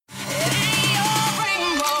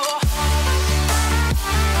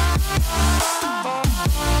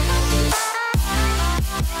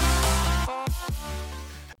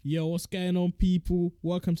Yo, what's going on, people?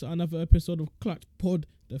 Welcome to another episode of Clutch Pod,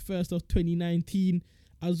 the first of 2019.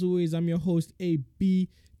 As always, I'm your host, AB,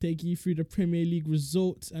 taking you through the Premier League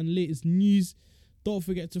results and latest news. Don't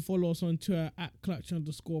forget to follow us on Twitter at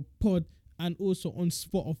Clutch_pod and also on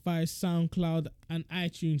Spotify, SoundCloud, and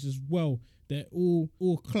iTunes as well. They're all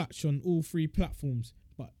Clutch on all three platforms.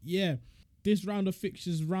 But yeah, this round of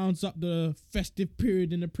fixtures rounds up the festive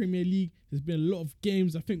period in the Premier League. There's been a lot of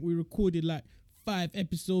games. I think we recorded like 5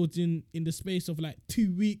 episodes in the space of like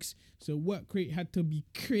 2 weeks. So work rate had to be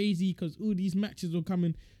crazy because all these matches were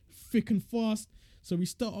coming thick and fast. So we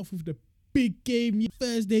start off with the big game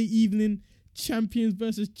Thursday evening, champions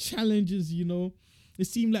versus challengers, you know. It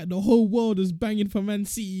seemed like the whole world was banging for Man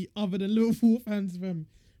City other than Liverpool fans, fam.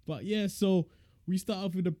 But yeah, so we start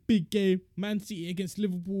off with a big game, Man City against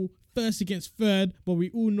Liverpool, first against third, but we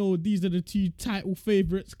all know these are the two title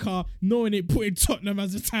favourites, no one ain't putting Tottenham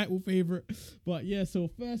as a title favourite. But yeah, so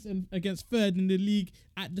first and against third in the league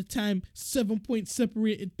at the time, 7 points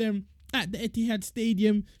separated them at the Etihad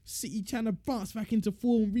Stadium. City trying to bounce back into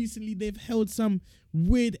form. Recently, they've held some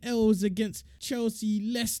weird L's against Chelsea,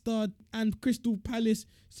 Leicester and Crystal Palace.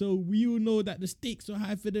 So we all know that the stakes were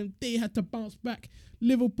high for them. They had to bounce back.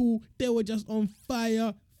 Liverpool, they were just on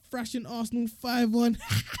fire, thrashing Arsenal 5-1.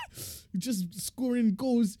 Just scoring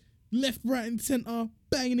goals left, right and centre,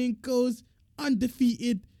 banging in goals,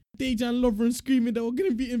 undefeated. Dejan Lovren screaming they were going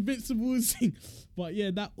to be invincibles. But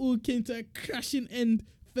yeah, that all came to a crashing end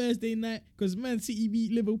Thursday night because Man City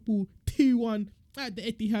beat Liverpool 2-1 at the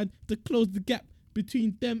Etihad to close the gap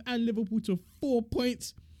between them and Liverpool to 4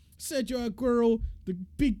 points. Sergio Aguero, the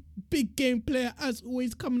big game player, as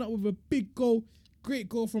always, coming up with a big goal. Great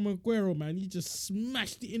goal from Aguero, man. He just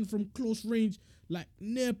smashed it in from close range, like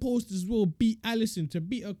near post as well. Beat Alisson. To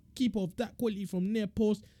beat a keeper of that quality from near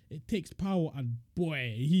post, it takes power, and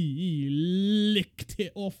boy, he licked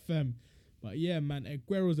it off, fam. But yeah, man,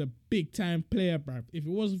 Aguero's a big time player, bruv. If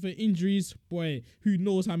it wasn't for injuries, boy, who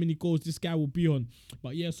knows how many goals this guy will be on.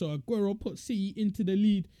 But yeah, so Aguero put City into the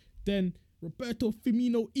lead. Then Roberto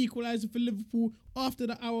Firmino equaliser for Liverpool after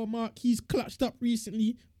the hour mark. He's clutched up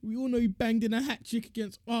recently. We all know he banged in a hat-trick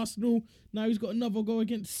against Arsenal. Now he's got another goal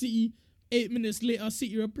against City. 8 minutes later,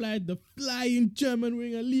 City replied. The flying German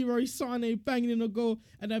winger Leroy Sané banging in a goal.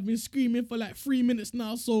 And I've been screaming for like 3 minutes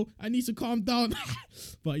now, so I need to calm down.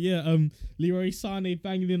 But yeah, Leroy Sané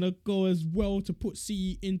banging in a goal as well to put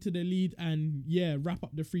City into the lead and yeah, wrap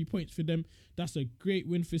up the 3 points for them. That's a great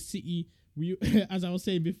win for City. We, as I was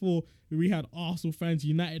saying before, we had Arsenal fans,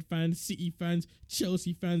 United fans, City fans,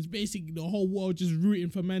 Chelsea fans, basically the whole world just rooting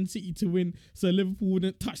for Man City to win so Liverpool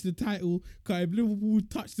wouldn't touch the title. Because if Liverpool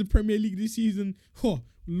touch the Premier League this season,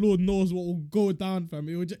 Lord knows what will go down, fam.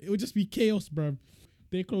 It will just be chaos, bruv.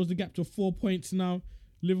 They closed the gap to 4 points now.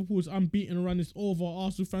 Liverpool's unbeaten run is over.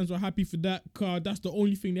 Arsenal fans were happy for that, because that's the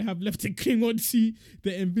only thing they have left to cling on to,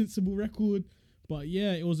 the invincible record. But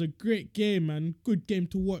yeah, it was a great game, man. Good game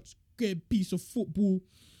to watch. Great piece of football.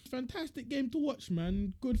 Fantastic game to watch,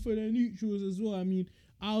 man. Good for the neutrals as well. I mean,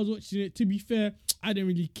 I was watching it. To be fair, I didn't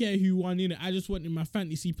really care who won in it. I just wanted my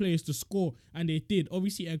fantasy players to score, and they did.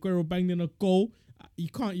 Obviously, Aguero banged in a goal. You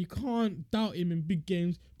can't doubt him in big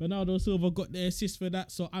games. Bernardo Silva got the assist for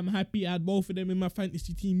that, so I'm happy I had both of them in my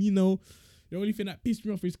fantasy team. You know, the only thing that pissed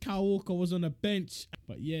me off is Kyle Walker was on the bench.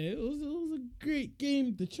 But yeah, it was a great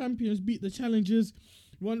game. The champions beat the challengers.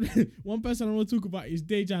 One person I want to talk about is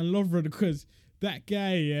Dejan Lovren, because that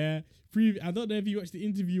guy, yeah, I don't know if you watched the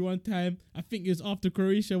interview one time. I think it was after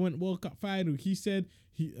Croatia went World Cup final. He said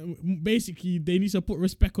basically they need to put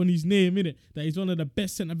respect on his name, innit? That he's one of the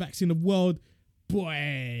best centre backs in the world.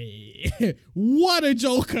 Boy, what a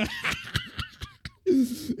joker!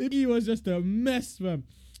 He was just a mess, man.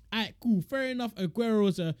 Alright, cool. Fair enough.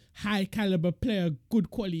 Aguero's a high caliber player,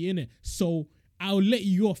 good quality, innit? So I'll let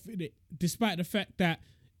you off in it, despite the fact that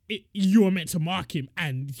you were meant to mark him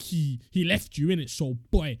and he left you in it. So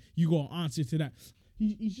boy, you got to answer to that.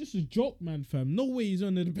 He's just a joke, man, fam. No way he's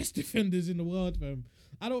one of the best defenders in the world, fam.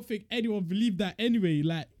 I don't think anyone believed that anyway.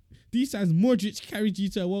 Like, these times Modric carried you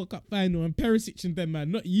to a World Cup final and Perisic and them,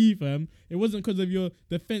 man, not you, fam. It wasn't because of your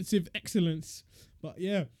defensive excellence. But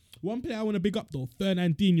yeah, one player I want to big up though,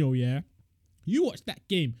 Fernandinho, yeah. You watch that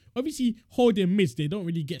game. Obviously, holding mids, they don't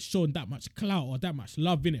really get shown that much clout or that much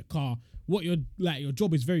love in it, car. What your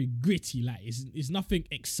job is very gritty. Like, it's nothing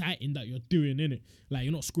exciting that you're doing, innit? Like,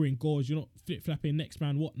 you're not scoring goals, you're not flip-flapping next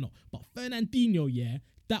man, whatnot. But Fernandinho, yeah,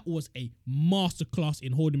 that was a masterclass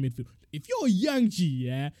in holding midfield. if you're a young G,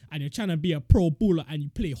 yeah, and you're trying to be a pro bowler and you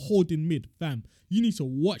play holding mid, fam, you need to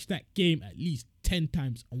watch that game at least 10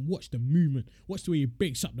 times and watch the movement. Watch the way he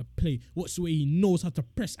breaks up the play. Watch the way he knows how to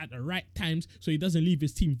press at the right times so he doesn't leave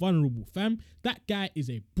his team vulnerable, fam. That guy is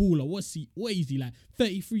a baller. What is he, like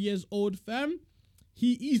 33 years old, fam?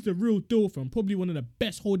 He's the real deal, fam. Probably one of the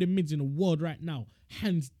best holding mids in the world right now.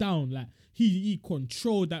 Hands down. Like, he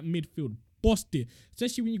controlled that midfield. Bossed it.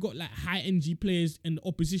 Especially when you got like high energy players in the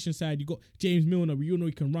opposition side. You got James Milner, we all know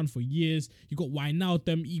he can run for years. You got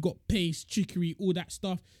Wijnaldum, you got pace, trickery, all that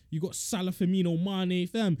stuff. You got Salah, Firmino, Mane,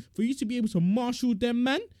 fam. For you to be able to marshal them,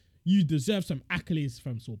 man, you deserve some accolades,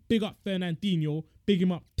 fam. So big up Fernandinho, big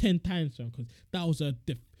him up 10 times, fam, because that was a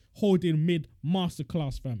holding mid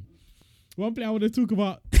masterclass, fam. One player I want to talk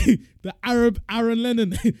about, the Arab Aaron Lennon,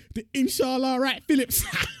 the Inshallah Wright Phillips.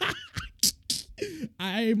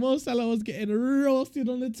 Mo Salah was getting roasted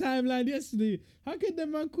on the timeline yesterday. How could the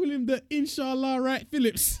man call him the Inshallah Wright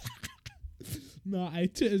Phillips?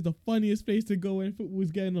 Twitter is the funniest place to go when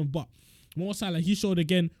football's going on. But Mo Salah, he showed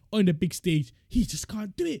again on the big stage. He just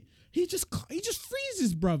can't do it. He just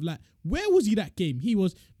freezes, bruv. Like, where was he that game? He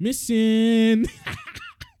was missing.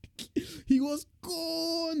 He was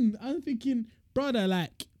gone. I'm thinking, brother,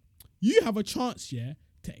 like, you have a chance, yeah,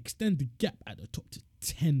 to extend the gap at the top to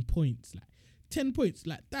 10 points. Like, 10 points,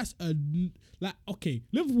 like, that's okay,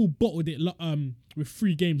 Liverpool bottled it with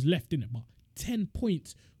 3 games left in it, but 10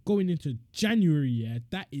 points going into January, yeah,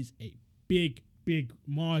 that is a big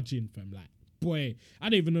margin, fam. Like, boy, I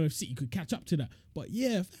don't even know if City could catch up to that. But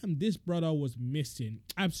yeah, fam, this brother was missing.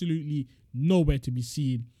 Absolutely nowhere to be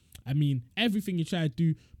seen. I mean, everything he tried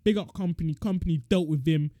to do, big up company dealt with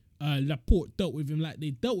him. Laporte dealt with him, like,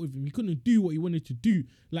 they dealt with him. He couldn't do what he wanted to do.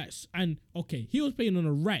 Like, and okay, he was playing on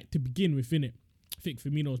the right to begin with, innit? I think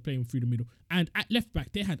Firmino was playing through the middle. And at left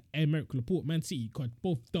back, they had Emerick Laporte, Man City, because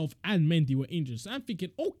both Delph and Mendy were injured. So I'm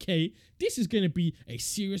thinking, okay, this is going to be a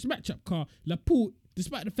serious matchup, car. Laporte,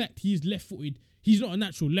 despite the fact he's left-footed, he's not a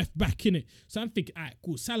natural left back, innit? So I'm thinking, alright,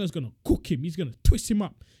 cool, Salah's going to cook him. He's going to twist him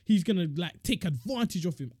up. He's going to, like, take advantage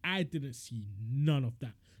of him. I didn't see none of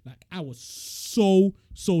that. Like, I was so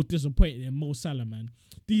disappointed in Mo Salah, man.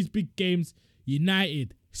 These big games,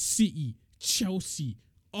 United, City, Chelsea,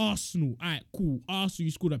 Arsenal. Alright, cool. Arsenal,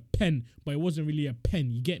 you scored a pen, but it wasn't really a pen,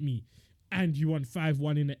 you get me? And you won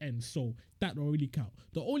 5-1 in the end, so that don't really count.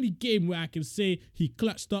 The only game where I can say he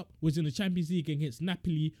clutched up was in the Champions League against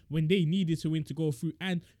Napoli when they needed to win to go through.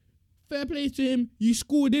 And fair play to him, you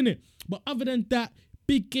scored in it. But other than that,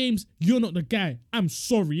 big games, you're not the guy. I'm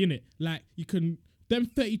sorry, innit? Like, you can... Them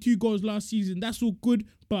 32 goals last season, that's all good,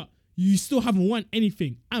 but you still haven't won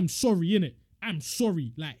anything. I'm sorry, innit? I'm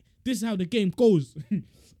sorry. Like, this is how the game goes.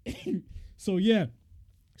 So, yeah.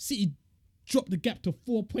 City dropped the gap to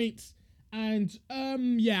 4 points. And,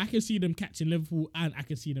 yeah, I can see them catching Liverpool and I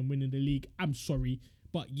can see them winning the league. I'm sorry.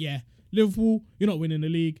 But, yeah, Liverpool, you're not winning the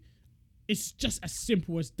league. It's just as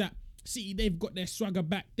simple as that. City, they've got their swagger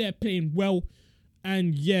back. They're playing well.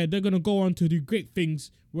 And, yeah, they're going to go on to do great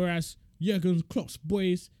things. Whereas Jurgen Klopp's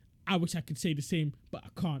boys, I wish I could say the same, but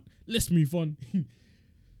I can't. Let's move on.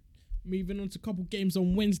 Moving on to a couple games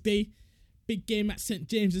on Wednesday. Big game at St.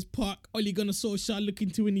 James's Park. Ole Gunnar Solskjaer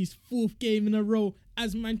looking to win his 4th game in a row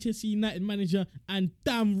as Manchester United manager. And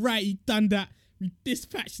damn right he done that. We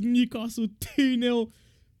dispatched Newcastle 2-0.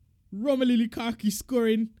 Romelu Lukaku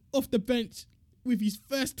scoring off the bench with his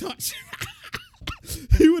first touch.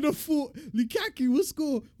 Who would have thought Lukaku would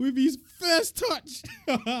score with his first touch?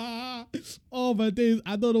 Oh my days,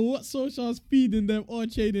 I don't know what Solskjaer's feeding them or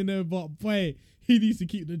training them, but boy, he needs to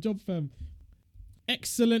keep the job, fam.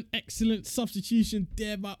 Excellent substitution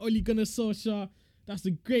there by Ole Gunnar Solskjaer. That's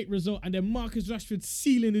a great result. And then Marcus Rashford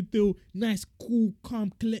sealing the deal. Nice, cool,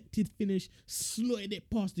 calm, collected finish. Slotted it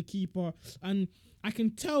past the keeper. And I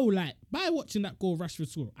can tell, like, by watching that goal Rashford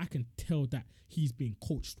score, I can tell that he's being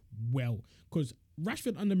coached well. Because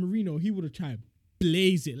Rashford under Mourinho, he would have tried to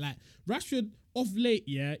blaze it. Like, Rashford, off late,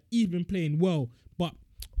 yeah, he's been playing well. But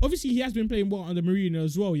obviously, he has been playing well under Mourinho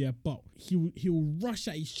as well, yeah. But he'll rush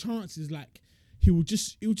at his chances. Like, he'll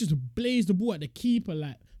just blaze the ball at the keeper,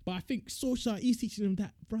 like. But I think Solskjaer, he's teaching him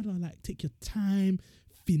that, brother, like, take your time,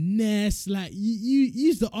 finesse, like, you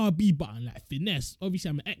use the RB button, like, finesse. Obviously,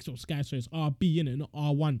 I'm an Xbox guy, so it's RB, innit, not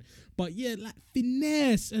R1. But yeah, like,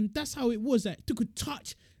 finesse, and that's how it was. Like, took a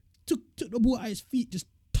touch, took the ball at his feet, just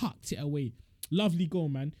tucked it away. Lovely goal,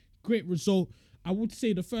 man. Great result. I would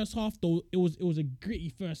say the first half, though, it was a gritty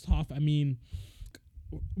first half. I mean,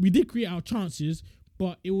 we did create our chances,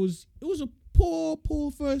 but it was a poor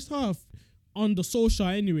first half. Under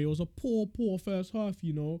Solskjaer anyway, it was a poor first half,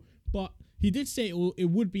 you know. But he did say it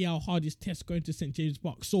would be our hardest test going to St James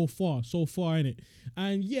Park so far in it.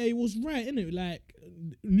 And yeah, he was right in it. Like,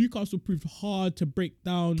 Newcastle proved hard to break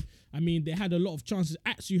down. I mean, they had a lot of chances.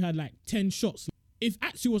 Atsu had like 10 shots. If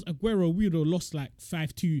Atsu was Aguero, we would have lost like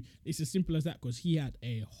 5-2. It's as simple as that, because he had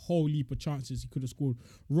a whole heap of chances he could have scored.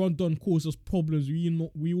 Rondon caused us problems.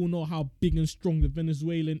 We all know how big and strong the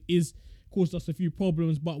Venezuelan is. Caused us a few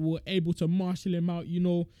problems, but we were able to marshal him out,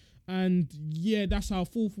 And yeah, that's our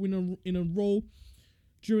 4th win in a row.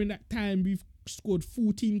 During that time, we've scored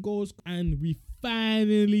 14 goals, and we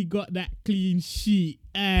finally got that clean sheet.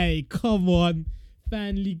 Hey, come on.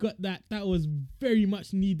 Finally got that. That was very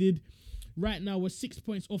much needed. Right now, we're 6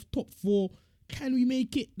 points off top 4. Can we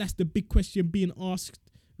make it? That's the big question being asked.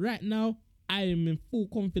 Right now, I am in full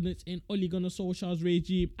confidence in Ole Gunnar Solskjaer's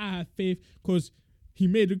regime. I have faith, because he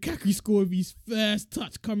made Lukaku score with his first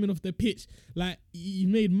touch coming off the pitch. Like, he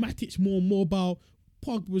made Matic more mobile.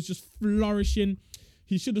 Pogba was just flourishing.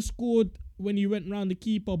 He should have scored when he went round the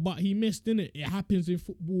keeper, but he missed, didn't it? It happens in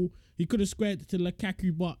football. He could have squared it to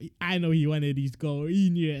Lukaku, but I know he wanted his goal. He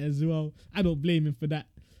knew it as well. I don't blame him for that.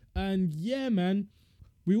 And yeah, man,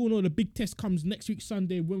 we all know the big test comes next week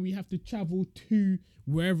Sunday, when we have to travel to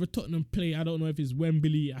wherever Tottenham play. I don't know if it's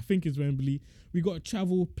Wembley. I think it's Wembley. We got to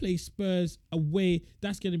travel, play Spurs away.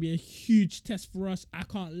 That's going to be a huge test for us. I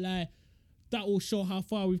can't lie. That will show how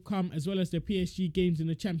far we've come, as well as the PSG games in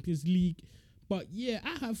the Champions League. But yeah,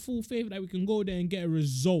 I have full faith that we can go there and get a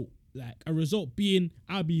result. Like, a result being,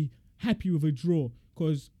 I'll be happy with a draw.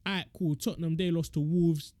 Because, alright, cool, Tottenham, they lost to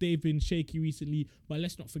Wolves. They've been shaky recently. But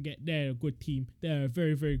let's not forget, they're a good team. They're a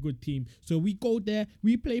very, very good team. So we go there,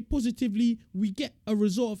 we play positively, we get a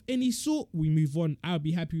result of any sort, we move on. I'll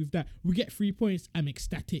be happy with that. We get 3 points, I'm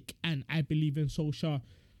ecstatic, and I believe in Solskjaer.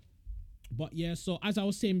 But yeah, so as I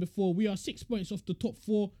was saying before, we are 6 points off the top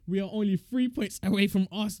 4. We are only 3 points away from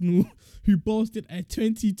Arsenal, who boasted a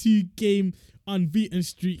 22-game unbeaten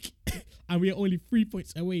streak. And we are only 3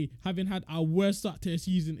 points away, having had our worst start to a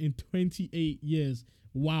season in 28 years.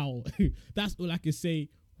 Wow. That's all I can say.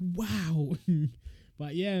 Wow.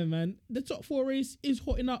 But yeah, man, the top 4 race is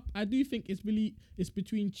hotting up. I do think it's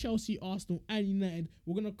between Chelsea, Arsenal, and United.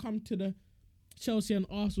 We're going to come to the Chelsea and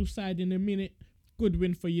Arsenal side in a minute. Good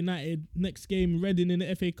win for United. Next game, Reading in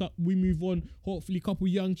the FA Cup. We move on. Hopefully, a couple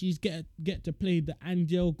young G's get to play. The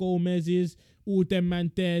Angel Gomez's, all them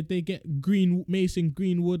man there. They get Mason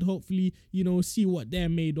Greenwood. Hopefully, see what they're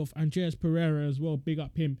made of. Andreas Pereira as well. Big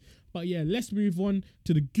up him. But yeah, let's move on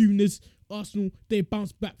to the Gooners. Arsenal, they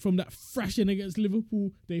bounced back from that thrashing against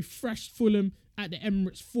Liverpool. They thrashed Fulham at the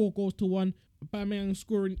Emirates 4-1. Aubameyang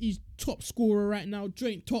scoring. He's top scorer right now.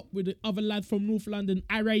 Joint top with the other lad from North London,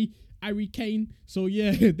 Harry Kane. So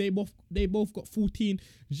yeah, they both got 14.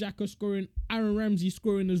 Xhaka scoring, Aaron Ramsey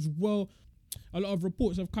scoring as well. A lot of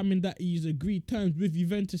reports have come in that he's agreed terms with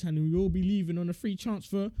Juventus and he will be leaving on a free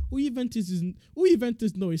transfer. All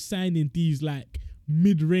Juventus know is signing these like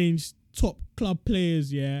mid-range top club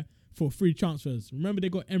players, yeah, for free transfers. Remember, they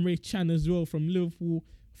got Emre Can as well from Liverpool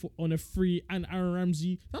on a free, and Aaron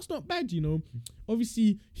Ramsey. That's not bad,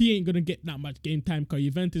 Obviously, he ain't gonna get that much game time because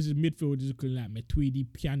Juventus' midfield is looking like Matuidi,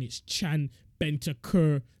 Pjanic, Can,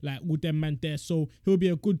 Bentancur, like all them man there. So he'll be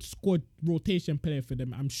a good squad rotation player for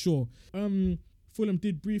them, I'm sure. Fulham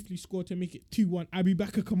did briefly score to make it 2-1.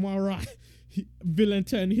 Abubakar Kamara, villain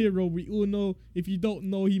turned hero. We all know. If you don't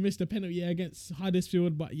know, he missed a penalty against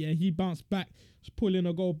Huddersfield, but yeah, he bounced back, pulling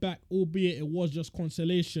a goal back, albeit it was just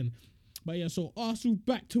consolation. But yeah, so Arsenal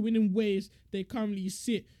back to winning ways. They currently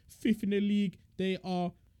sit 5th in the league. They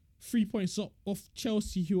are 3 points up off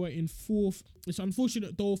Chelsea, who are in 4th. It's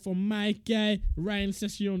unfortunate though for my guy, Ryan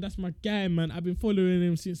Sessegnon. That's my guy, man. I've been following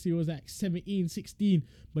him since he was like 17, 16.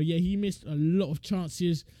 But yeah, he missed a lot of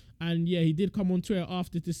chances. And yeah, he did come on Twitter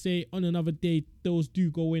after to say, on another day, those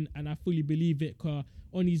do go in. And I fully believe it, because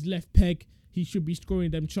on his left peg, he should be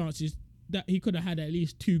scoring them chances. That he could have had at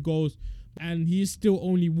least 2 goals. And he is still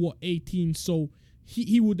only, 18? So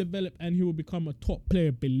he will develop and he will become a top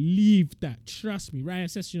player. Believe that. Trust me. Ryan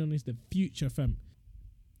Sessegnon is the future, fam.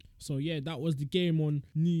 So yeah, that was the game on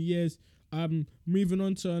New Year's. Moving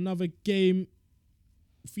on to another game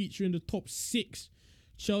featuring the top 6.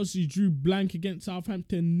 Chelsea drew blank against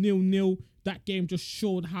Southampton 0-0. That game just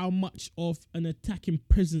showed how much of an attacking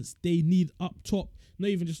presence they need up top.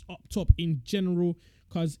 Not even just up top, in general.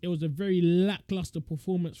 Because it was a very lackluster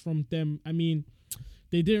performance from them. I mean,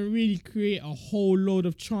 they didn't really create a whole load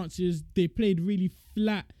of chances. They played really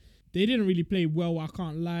flat. They didn't really play well, I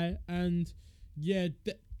can't lie. And yeah,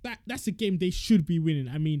 that's a game they should be winning.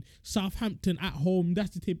 I mean, Southampton at home, that's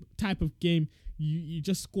the type of game you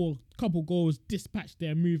just score a couple goals, dispatch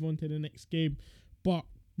there, move on to the next game. But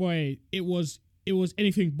boy, it was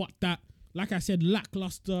anything but that. Like I said,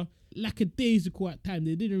 lackluster, lackadaisical at times.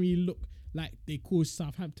 They didn't really look like they caused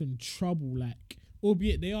Southampton trouble. Like,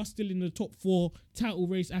 albeit they are still in the top 4 title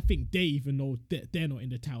race. I think they even know that they're not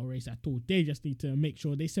in the title race at all. They just need to make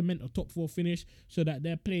sure they cement a top 4 finish so that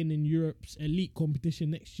they're playing in Europe's elite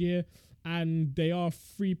competition next year. And they are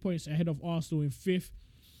 3 points ahead of Arsenal in 5th.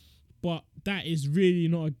 But that is really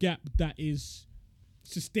not a gap that is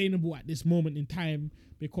sustainable at this moment in time,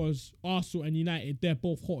 because Arsenal and United, they're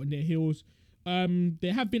both hot on their heels.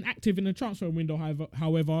 They have been active in the transfer window,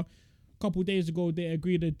 however. A couple of days ago, they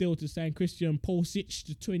agreed a deal to sign Christian Pulisic,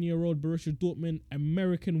 the 20-year-old Borussia Dortmund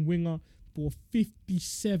American winger, for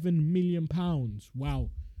 £57 million. Wow.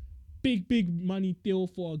 Big money deal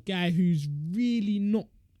for a guy who's really not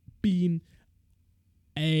been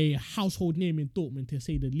a household name in Dortmund, to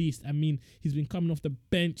say the least. I mean, he's been coming off the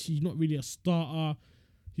bench. He's not really a starter.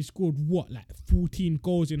 He scored 14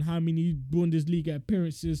 goals in how many Bundesliga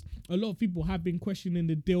appearances? A lot of people have been questioning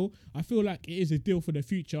the deal. I feel like it is a deal for the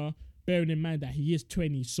future, bearing in mind that he is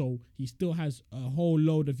 20, so he still has a whole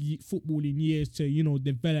load of footballing years to,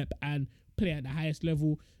 develop and play at the highest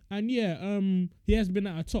level. And he has been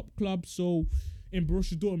at a top club, so in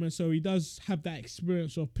Borussia Dortmund, so he does have that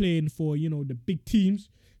experience of playing for, the big teams.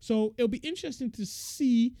 So it'll be interesting to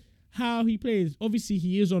see how he plays. Obviously,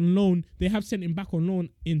 he is on loan. They have sent him back on loan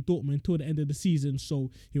in Dortmund till the end of the season, so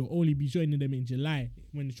he'll only be joining them in July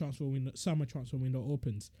when the summer transfer window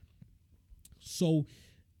opens. So,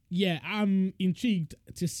 I'm intrigued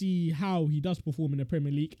to see how he does perform in the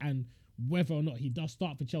Premier League and whether or not he does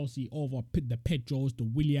start for Chelsea over the Pedros, the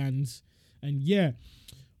Willians. And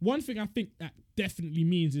one thing I think that definitely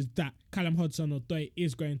means is that Callum Hudson-Odoi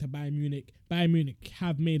is going to Bayern Munich. Bayern Munich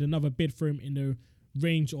have made another bid for him in the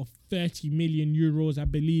range of 30 million euros, I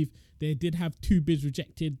believe. They did have 2 bids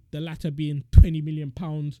rejected, the latter being 20 million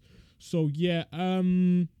pounds. So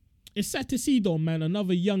it's sad to see though, man.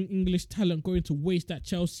 Another young English talent going to waste at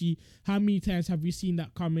Chelsea. How many times have we seen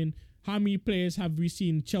that coming? How many players have we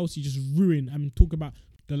seen Chelsea just ruin? I mean, talk about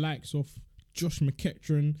the likes of Josh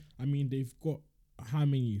McEachran. I mean, they've got how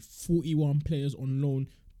many? 41 players on loan.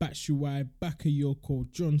 Batshuayi, Bakayoko,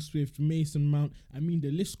 John Swift, Mason Mount. I mean, the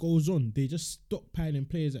list goes on. They just stockpiling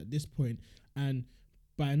players at this point, and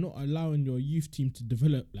by not allowing your youth team to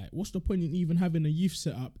develop, like, what's the point in even having a youth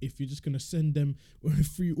set up if you're just gonna send them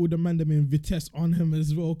through all the Mandem and Vitesse on him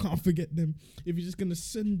as well? Can't forget them. If you're just gonna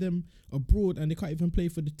send them abroad and they can't even play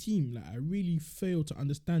for the team, like, I really fail to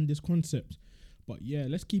understand this concept. But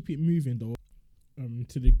let's keep it moving though.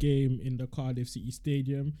 To the game in the Cardiff City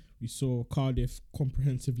Stadium, we saw Cardiff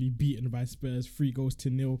comprehensively beaten by Spurs,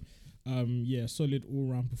 3-0. Solid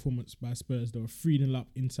all-round performance by Spurs. They were 3-0 up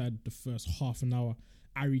inside the first half an hour.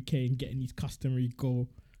 Harry Kane getting his customary goal,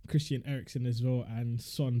 Christian Eriksen as well, and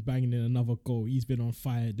Son banging in another goal. He's been on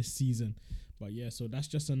fire this season. But so that's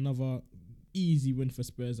just another easy win for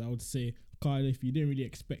Spurs, I would say. Cardiff, you didn't really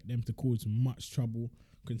expect them to cause much trouble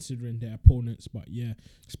considering their opponents, but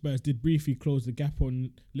Spurs did briefly close the gap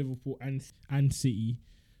on Liverpool and City.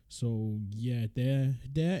 So they're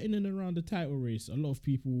in and around the title race. A lot of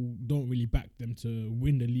people don't really back them to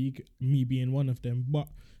win the league, me being one of them, but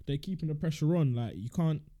they're keeping the pressure on. Like, you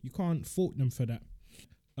can't fault them for that.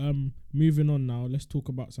 Moving on now, let's talk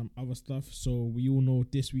about some other stuff. So we all know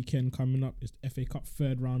this weekend coming up is FA Cup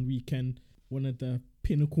third round weekend. One of the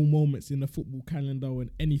pinnacle moments in the football calendar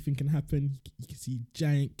when anything can happen. You can see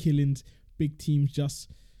giant killings, big teams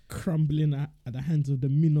just crumbling at the hands of the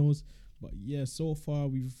minnows. But so far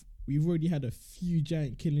we've already had a few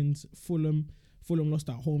giant killings. Fulham lost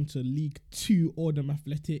at home to League 2 Oldham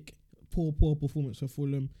Athletic. Poor performance for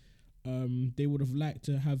Fulham. They would have liked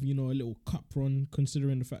to have, a little cup run,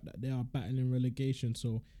 considering the fact that they are battling relegation.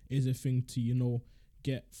 So it's a thing to,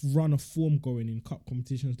 get run of form going in cup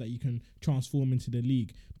competitions that you can transform into the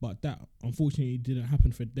league. But that unfortunately didn't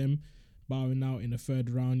happen for them, bowing out in the third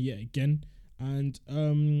round yet again. And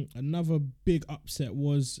another big upset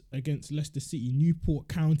was against Leicester City. Newport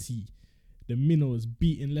County, the Minnows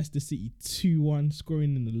beating Leicester City 2-1,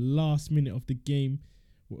 scoring in the last minute of the game.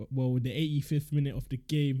 Well, the 85th minute of the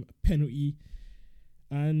game, penalty.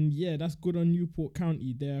 And that's good on Newport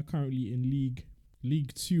County. They are currently in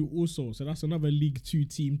League 2 also. So that's another League 2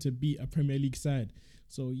 team to beat a Premier League side.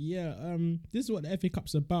 So this is what the FA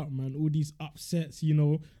Cup's about, man. All these upsets,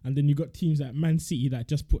 and then you got teams like Man City that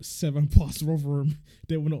just put 7 past Rotherham.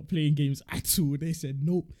 They were not playing games at all. They said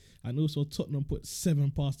nope. And also Tottenham put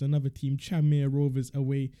 7 past another team, Tranmere Rovers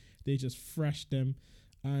away. They just thrashed them.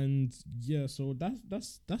 And yeah, so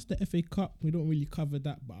that's the FA Cup. We don't really cover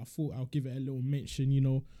that, but I thought I'll give it a little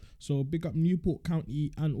mention. So big up Newport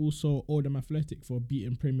County and also Oldham Athletic for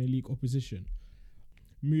beating Premier League opposition.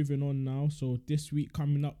 Moving on now. So this week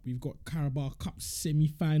coming up, we've got Carabao Cup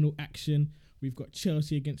semi-final action. We've got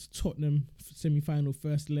Chelsea against Tottenham semi-final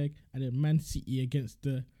first leg, and then Man City against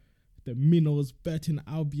the minnows, Burton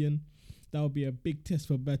Albion. That will be a big test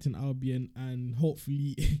for Burton Albion, and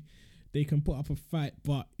hopefully they can put up a fight.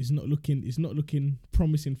 But it's not looking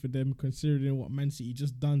promising for them, considering what Man City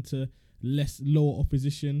just done to lower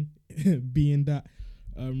opposition, being that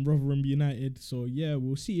Rotherham United. So yeah,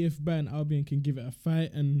 we'll see if Burton Albion can give it a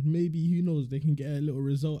fight, and maybe, who knows, they can get a little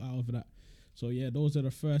result out of that. So yeah, those are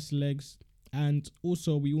the first legs. And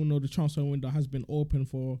also, we all know the transfer window has been open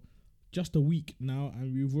for just a week now,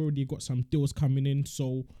 and we've already got some deals coming in.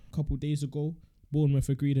 So a couple of days ago, Bournemouth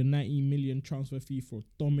agreed a 90 million transfer fee for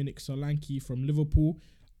Dominic Solanke from Liverpool.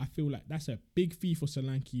 I feel like that's a big fee for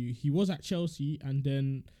Solanke. He was at Chelsea, and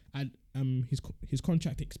then his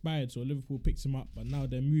contract expired, so Liverpool picked him up, but now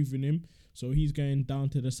they're moving him. So he's going down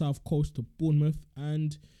to the south coast to Bournemouth.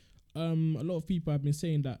 And a lot of people have been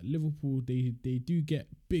saying that Liverpool, they do get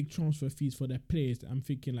big transfer fees for their players. I'm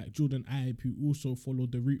thinking like Jordan Ibe, who also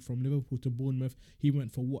followed the route from Liverpool to Bournemouth. He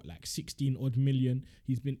went for 16 odd million.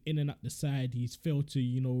 He's been in and out the side. He's failed to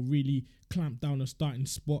really clamp down a starting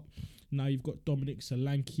spot. Now you've got Dominic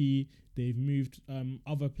Solanke. They've moved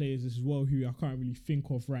other players as well who I can't really think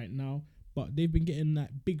of right now, but they've been getting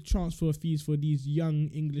that big transfer fees for these young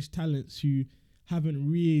English talents who haven't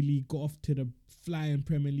really got off to the flying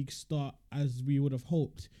Premier League start as we would have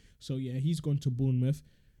hoped. So yeah, he's gone to Bournemouth.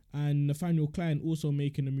 And Nathaniel Klein also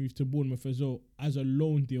making a move to Bournemouth as well, as a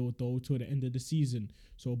loan deal though, till the end of the season.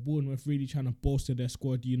 So Bournemouth really trying to bolster their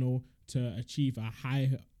squad, to achieve a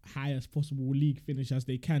highest possible league finish as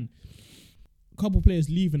they can. Couple players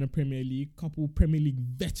leaving the Premier League, couple Premier League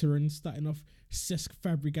veterans, starting off Cesc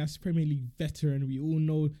Fabregas, Premier League veteran. We all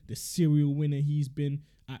know the serial winner he's been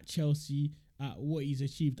at Chelsea, at what he's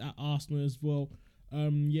achieved at Arsenal as well.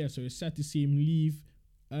 So it's sad to see him leave.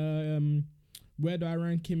 Where do I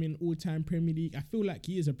rank him in all-time Premier League? I feel like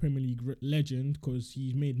he is a Premier League legend because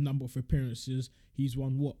he's made a number of appearances. He's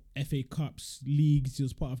won FA Cups, leagues. He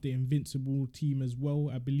was part of the Invincible team as well,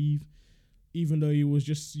 I believe. Even though he was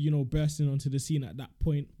just, bursting onto the scene at that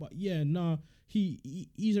point. But yeah,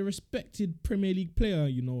 he's a respected Premier League player,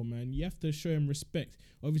 man. You have to show him respect.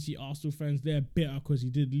 Obviously, Arsenal fans, they're bitter because he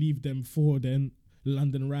did leave them for then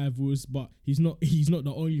London rivals. But he's not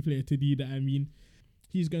the only player to do that. I mean,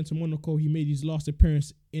 he's going to Monaco. He made his last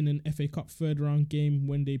appearance in an FA Cup third round game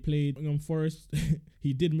when they played Forest.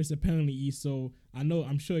 He did miss a penalty, so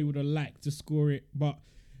I'm sure he would have liked to score it, but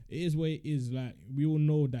it is what it is. Like, we all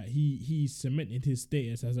know that he cemented his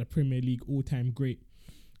status as a Premier League all-time great.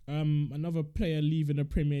 Another player leaving the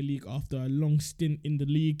Premier League after a long stint in the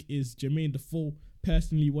league is Jermaine Defoe.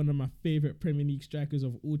 Personally, one of my favourite Premier League strikers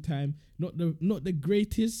of all time. Not the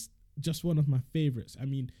greatest, just one of my favourites. I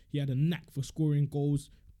mean, he had a knack for scoring goals,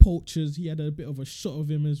 poachers. He had a bit of a shot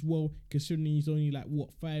of him as well, considering he's only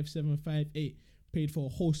 5'7", 5'8", played for a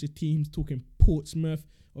host of teams, talking Portsmouth.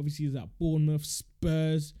 Obviously, he's at Bournemouth,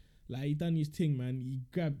 Spurs. He done his thing, man. He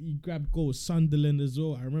grabbed goals. Sunderland as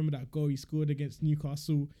well. I remember that goal he scored against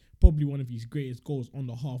Newcastle. Probably one of his greatest goals on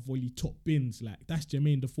the half volley, top bins. That's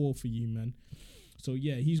Jermaine Defoe for you, man. So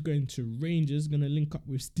yeah, he's going to Rangers. Going to link up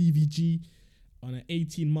with Stevie G on an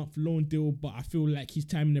 18-month loan deal. But I feel like his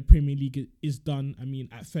time in the Premier League is done. I mean,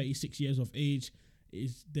 at 36 years of age,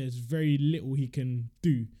 there's very little he can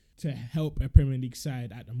do to help a Premier League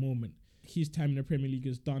side at the moment. His time in the Premier League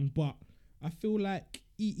is done, but I feel like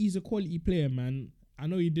he's a quality player, man. I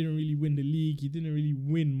know he didn't really win the league. He didn't really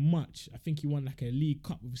win much. I think he won a League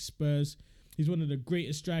Cup with Spurs. He's one of the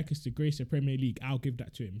greatest strikers to grace the Premier League. I'll give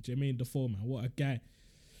that to him. Jermaine Defoe, man. What a guy.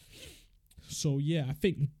 So, yeah, I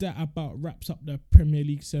think that about wraps up the Premier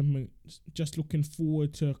League segment. Just looking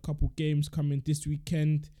forward to a couple games coming this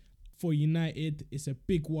weekend. For United, it's a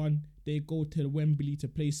big one. They go to Wembley to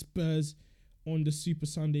play Spurs on the Super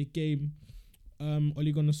Sunday game.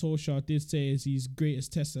 Ole Gunnar Solskjaer did say it's his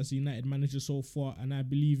greatest test as a United manager so far, and I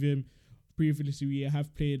believe him. Previously, we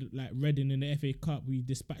have played Reading in the FA Cup. We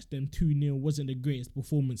dispatched them 2-0. Wasn't the greatest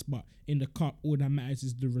performance, but in the Cup, all that matters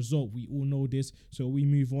is the result. We all know this, so we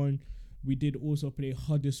move on. We did also play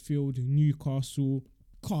Huddersfield, Newcastle,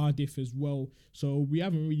 Cardiff as well. So we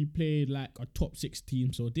haven't really played a top 6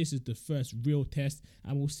 team. So this is the first real test,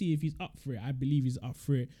 and we'll see if he's up for it. I believe he's up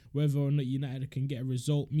for it. Whether or not United can get a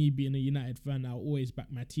result, me being a United fan, I'll always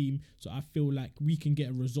back my team. So I feel like we can get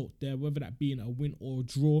a result there, whether that being a win or a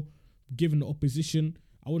draw, given the opposition.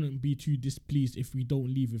 I wouldn't be too displeased if we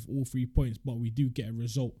don't leave with all 3 points, but we do get a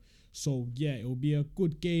result. So yeah, it'll be a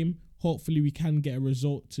good game. Hopefully we can get a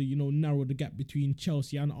result to, narrow the gap between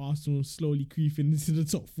Chelsea and Arsenal, slowly creeping into the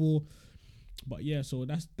top 4. But yeah, so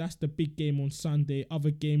that's the big game on Sunday.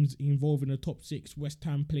 Other games involving the top 6, West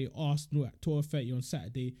Ham play Arsenal at 12:30 on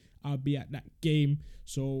Saturday. I'll be at that game,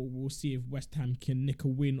 so we'll see if West Ham can nick a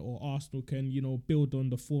win or Arsenal can, build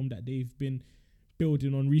on the form that they've been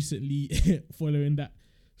building on recently following that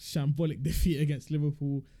shambolic defeat against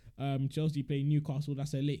Liverpool. Chelsea play Newcastle.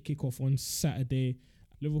 That's a late kickoff on Saturday.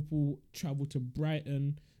 Liverpool travel to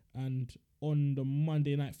Brighton, and on the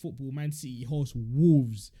Monday Night Football, Man City host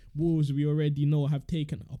Wolves. Wolves, we already know, have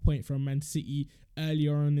taken a point from Man City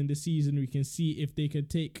earlier on in the season. We can see if they can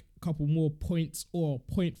take a couple more points or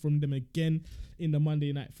a point from them again in the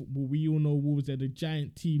Monday Night Football. We all know Wolves are the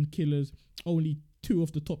giant team killers. Only 2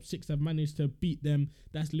 of the top 6 have managed to beat them.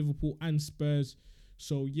 That's Liverpool and Spurs.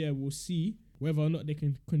 So yeah, we'll see whether or not they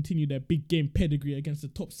can continue their big game pedigree against the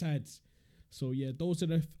top sides. So yeah, those are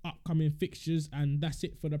the upcoming fixtures, and that's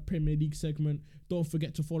it for the Premier League segment. Don't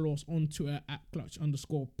forget to follow us on Twitter at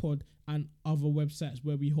 @clutch_pod and other websites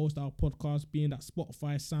where we host our podcast, being that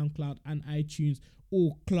Spotify, SoundCloud and iTunes,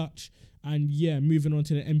 all Clutch. And yeah, moving on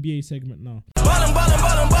to the NBA segment now.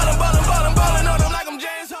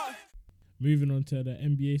 Moving on to the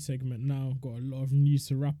NBA segment now. Got a lot of news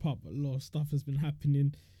to wrap up. A lot of stuff has been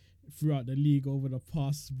happening throughout the league over the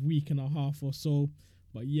past week and a half or so.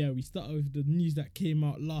 But yeah, we start with the news that came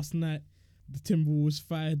out last night. The Timberwolves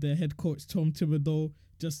fired their head coach Tom Thibodeau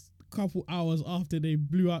just a couple hours after they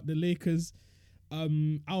blew out the Lakers. I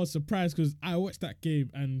was surprised because I watched that game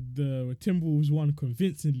and the Timberwolves won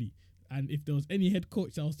convincingly. And if there was any head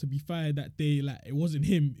coach that was to be fired that day, it wasn't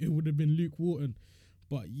him, it would have been Luke Walton.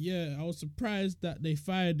 But yeah, I was surprised that they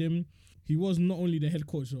fired him. He was not only the head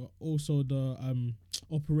coach, but also the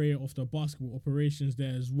operator of the basketball operations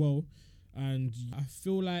there as well. And I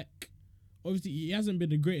feel like, obviously, he hasn't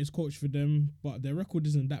been the greatest coach for them, but their record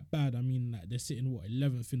isn't that bad. I mean, they're sitting,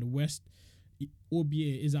 11th in the West,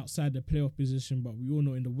 albeit it is outside the playoff position, but we all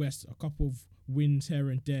know in the West, a couple of wins here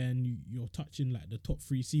and there, and you're touching, the top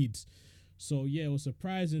 3 seeds. So, yeah, it was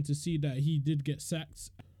surprising to see that he did get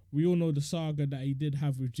sacked. We all know the saga that he did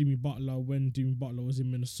have with Jimmy Butler when Jimmy Butler was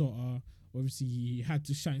in Minnesota. Obviously, he had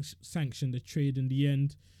to sanction the trade in the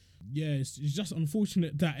end. Yeah, it's just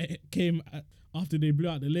unfortunate that it came after they blew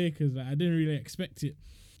out the Lakers. I didn't really expect it.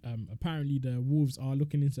 Apparently, the Wolves are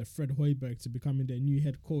looking into Fred Hoiberg to becoming their new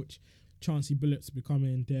head coach. Chauncey Billups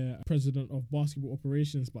becoming their president of basketball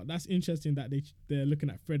operations. But that's interesting that they're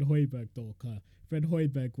looking at Fred Hoiberg, though. Fred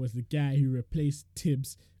Hoiberg was the guy who replaced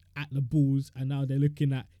Tibbs at the Bulls, and now they're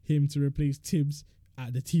looking at him to replace Tibbs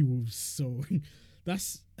at the T-Wolves. So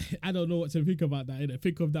that's, I don't know what to think about that.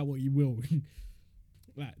 Think of that what you will.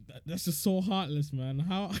 That's just so heartless, man.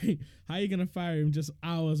 How are you gonna fire him just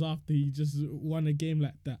hours after he just won a game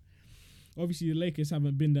like that? Obviously, the Lakers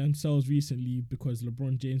haven't been themselves recently because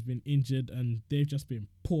LeBron James been injured, and they've just been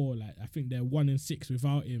poor. I think they're 1-6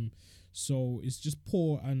 without him, so it's just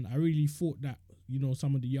poor. And I really thought that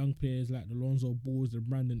some of the young players like the Lonzo Balls, the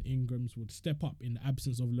Brandon Ingrams would step up in the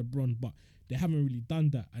absence of LeBron, but they haven't really done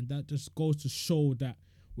that, and that just goes to show that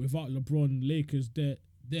without LeBron, Lakers they're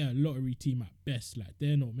a lottery team at best.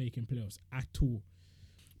 They're not making playoffs at all.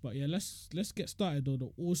 But yeah, let's get started though.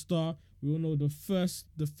 The All-Star, we all know the first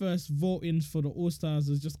votings for the All-Stars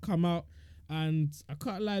has just come out, and I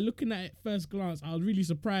can't lie, looking at it first glance, I was really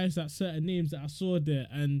surprised at certain names that I saw there,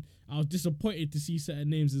 and I was disappointed to see certain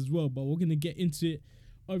names as well. But we're gonna get into it.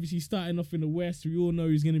 Obviously, starting off in the West, we all know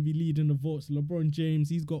who's gonna be leading the votes. LeBron James,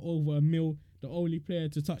 he's got over $1 million. The only player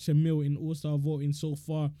to touch $1 million in All-Star voting so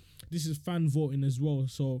far. This is fan voting as well.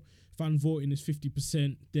 So fan voting is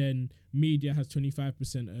 50%. Then media has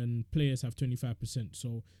 25% and players have 25%.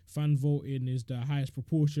 So fan voting is the highest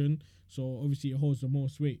proportion. So obviously it holds the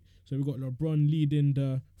most weight. So we've got LeBron leading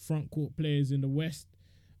the front court players in the West,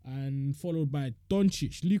 and followed by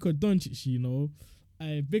Luka Doncic.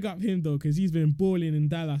 Big up him though, because he's been balling in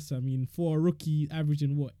Dallas. I mean, for a rookie,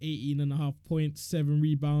 averaging 18.5 points, 7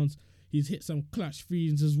 rebounds. He's hit some clutch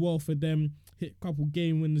threes as well for them, hit a couple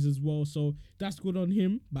game winners as well. So that's good on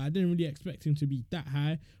him, but I didn't really expect him to be that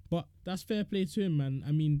high. But that's fair play to him, man.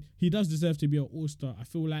 I mean, he does deserve to be an All-Star. I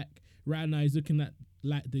feel like right now he's looking at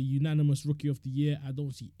the unanimous Rookie of the Year. I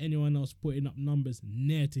don't see anyone else putting up numbers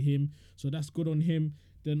near to him. So that's good on him.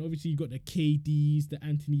 Then obviously you got the KDs, the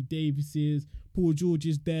Anthony Davises, Paul George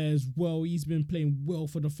is there as well. He's been playing well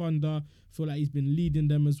for the Thunder. I feel like he's been leading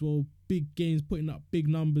them as well. Big games, putting up big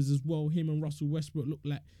numbers as well. Him and Russell Westbrook look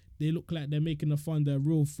like they're making the Thunder a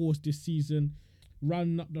real force this season.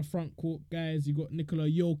 running up the front court guys. You got Nikola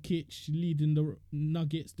Jokic leading the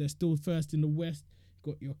Nuggets. They're still first in the West.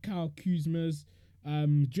 You got your Kyle Kuzmas.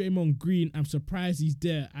 Draymond Green, I'm surprised he's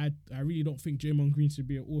there. I really don't think Draymond Green should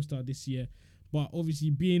be an all-star this year. But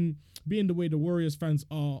obviously being the way the Warriors fans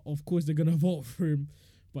are, of course they're going to vote for him.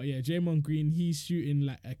 But yeah, Draymond Green, he's shooting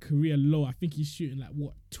like a career low. I think he's shooting like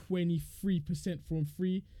 23% from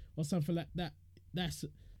free or something like that.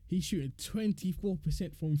 He's shooting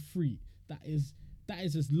 24% from free. That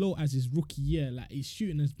is as low as his rookie year. Like, his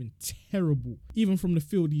shooting has been terrible. Even from the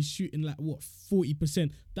field, he's shooting like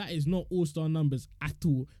 40%. That is not all-star numbers at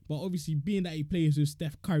all. But obviously, being that he plays with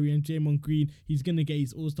Steph Curry and Draymond Green, he's gonna get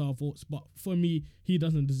his all-star votes. But for me, he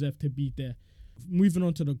doesn't deserve to be there. Moving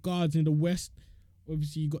on to the guards in the West.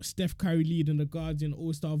 Obviously, you got Steph Curry leading the guards in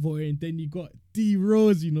all-star voting. Then you got D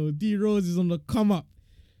Rose. D Rose is on the come up.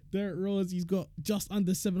 Derrick Rose, he's got just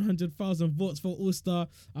under 700,000 votes for All-Star.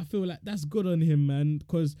 I feel like that's good on him, man,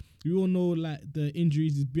 because we all know like the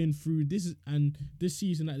injuries he's been through. This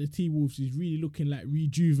season at the T-Wolves, he's really looking like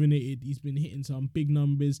rejuvenated. He's been hitting some big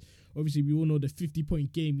numbers. Obviously, we all know the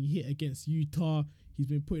 50-point game he hit against Utah. He's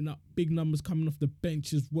been putting up big numbers coming off the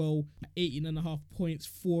bench as well. 18.5 points,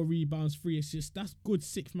 4 rebounds, 3 assists. That's good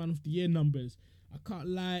 6th man of the year numbers. I can't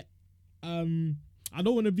lie. I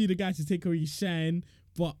don't want to be the guy to take away his shine,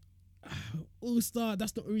 but All-Star,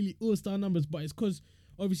 that's not really All-Star numbers, but it's because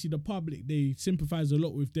obviously the public, they sympathize a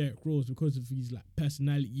lot with Derrick Rose because of his like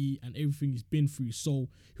personality and everything he's been through. So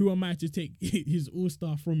who am I to take his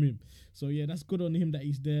All-Star from him? So yeah, that's good on him that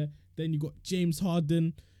he's there. Then you got James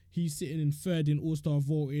Harden. He's sitting in 3rd in All-Star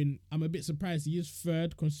voting. I'm a bit surprised he is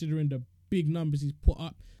 3rd considering the big numbers he's put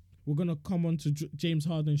up. We're going to come on to James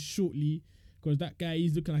Harden shortly, because that guy,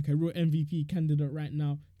 he's looking like a real MVP candidate right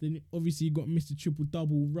now. Then obviously you got Mr.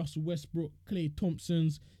 Triple-Double, Russell Westbrook, Klay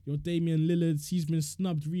Thompson's, your Damian Lillard's. He's been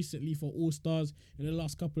snubbed recently for All-Stars in the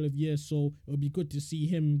last couple of years, so it'll be good to see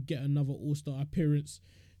him get another All-Star appearance.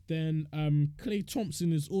 Then Klay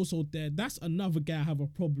Thompson is also there. That's another guy I have a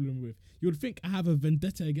problem with. You would think I have a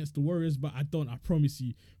vendetta against the Warriors, but I don't, I promise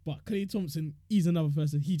you. But Klay Thompson, he's another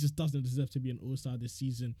person. He just doesn't deserve to be an All-Star this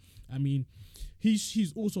season. I mean,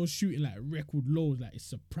 he's also shooting like record lows. Like, it's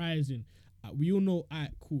surprising. We all know,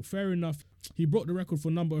 alright, cool, fair enough. He broke the record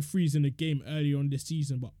for number of threes in the game earlier on this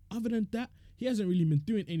season. But other than that, he hasn't really been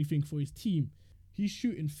doing anything for his team. He's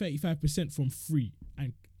shooting 35% from free.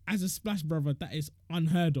 And as a Splash Brother, that is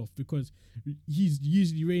unheard of, because he's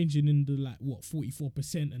usually ranging in the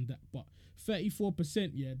 44% and that. But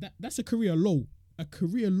 34%, yeah, that's a career low. A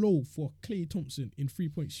career low for Klay Thompson in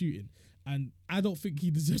 3-point shooting. And I don't think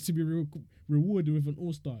he deserves to be rewarded with an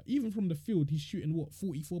All-Star. Even from the field, he's shooting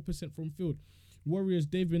 44% from field. Warriors,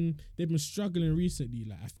 they've been struggling recently.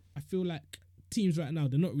 Like, I feel like teams right now,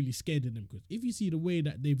 they're not really scared of them, because if you see the way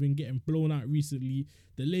that they've been getting blown out recently,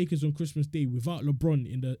 the Lakers on Christmas Day without LeBron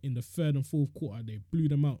in the 3rd and 4th quarter, they blew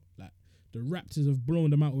them out. Like, the Raptors have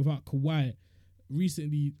blown them out without Kawhi.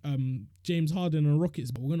 Recently, James Harden and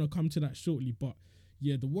Rockets, but we're gonna come to that shortly. But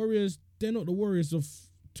yeah, the Warriors, they're not the Warriors of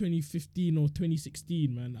 2015 or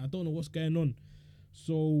 2016, man. I don't know what's going on.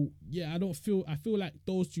 So yeah, I feel like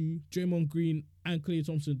those two, Draymond Green and Klay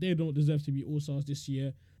Thompson, they don't deserve to be All-Stars this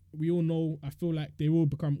year. We all know, I feel like they will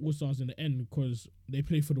become All-Stars in the end, because they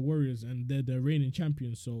play for the Warriors and they're the reigning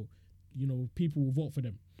champions. So, people will vote for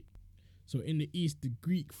them. So in the East, the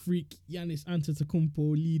Greek freak Giannis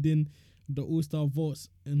Antetokounmpo leading the All-Star votes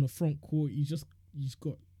in the front court. He's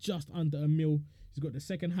got just under 1 mil. He's got the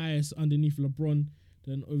 2nd highest underneath LeBron.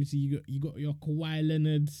 Then obviously you got your Kawhi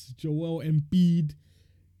Leonards, Joel Embiid.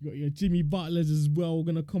 You got your Jimmy Butlers as well. We're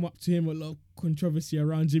gonna come up to him. A lot of controversy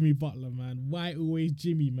around Jimmy Butler, man. Why always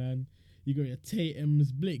Jimmy, man? You got your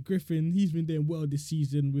Tatum's, Blake Griffin. He's been doing well this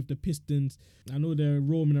season with the Pistons. I know they're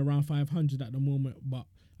roaming around 500 at the moment, but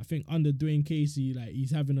I think under Dwayne Casey, like,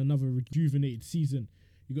 he's having another rejuvenated season.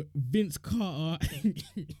 You got Vince Carter.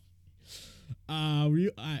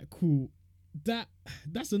 Alright, cool.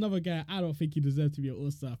 That's another guy I don't think he deserves to be an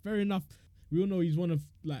All-Star. Fair enough. We all know he's one of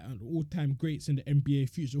an all-time greats in the NBA,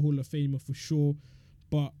 future Hall of Famer for sure.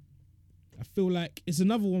 But I feel like it's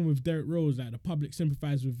another one with Derrick Rose. Like, the public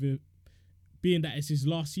sympathize with it, being that it's his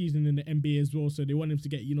last season in the NBA as well. So they want him to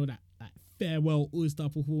get, that farewell All-Star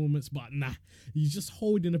performance. But nah, he's just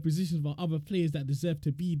holding the positions for other players that deserve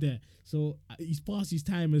to be there. So he's past his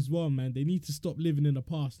time as well, man. They need to stop living in the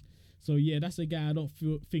past. So yeah, that's a guy I don't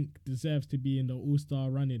think deserves to be in the All-Star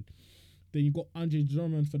running. Then you got Andre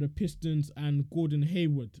Drummond for the Pistons and Gordon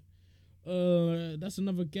Hayward. That's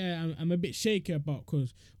another guy I'm a bit shaky about,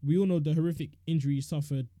 because we all know the horrific injury he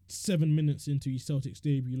suffered 7 minutes into his Celtics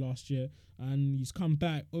debut last year, and he's come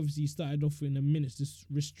back. Obviously, he started off in a minutes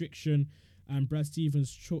restriction, and Brad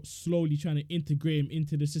Stevens slowly trying to integrate him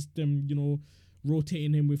into the system,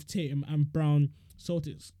 rotating him with Tatum and Brown.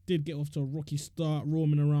 Celtics did get off to a rocky start,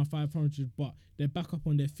 roaming around 500, but they're back up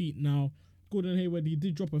on their feet now. Gordon Hayward, he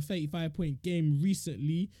did drop a 35-point game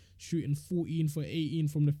recently, shooting 14 for 18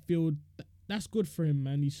 from the field. That's good for him,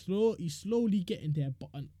 man. He's slowly getting there, but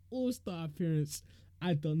an all-star appearance,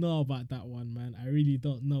 I don't know about that one, man. I really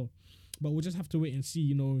don't know. But we'll just have to wait and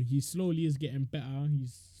see. He slowly is getting better.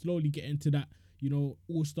 He's slowly getting to that,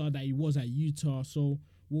 all-star that he was at Utah. So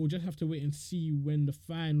we'll just have to wait and see when the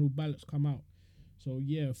final ballots come out. So,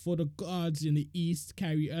 yeah, for the guards in the East,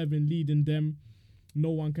 Kyrie Irving leading them.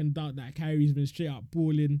 No one can doubt that Kyrie's been straight up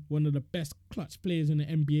balling. One of the best clutch players in the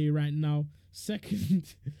NBA right now.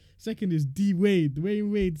 Second is D Wade.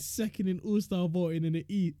 Dwayne Wade, second in All-Star voting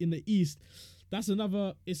in the East. It's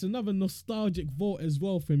another nostalgic vote as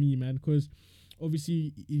well for me, man, because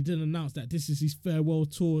obviously he didn't announce that this is his farewell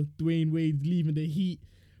tour. Dwayne Wade leaving the Heat.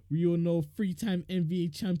 We all know 3-time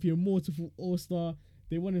NBA champion, multiple All-Star.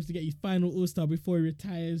 They want him to get his final All-Star before he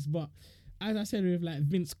retires. But as I said with like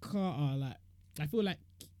Vince Carter, I feel like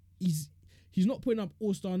he's not putting up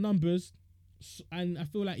All-Star numbers, and I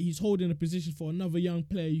feel like he's holding a position for another young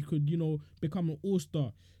player who could, become an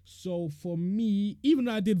All-Star. So for me, even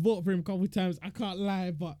though I did vote for him a couple of times, I can't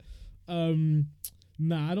lie, but I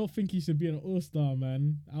don't think he should be an All-Star,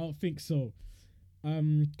 man. I don't think so.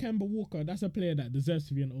 Kemba Walker, that's a player that deserves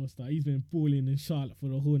to be an All-Star. He's been balling in Charlotte for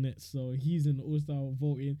the Hornets, so he's in the All-Star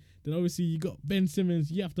voting. Then obviously you got Ben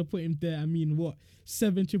Simmons, you have to put him there. I mean,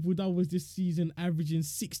 7 triple-doubles this season, averaging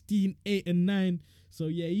 16, 8 and 9. So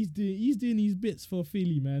yeah, he's doing his bits for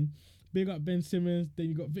Philly, man. Big up Ben Simmons. Then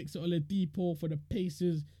you got Victor Oladipo for the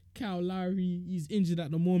Pacers. Kyle Lowry, he's injured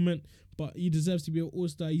at the moment, but he deserves to be an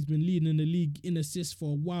All-Star. He's been leading the league in assists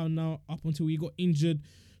for a while now, up until he got injured.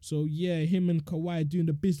 So yeah, him and Kawhi doing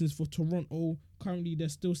the business for Toronto. Currently, they're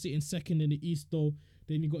still sitting second in the East, though.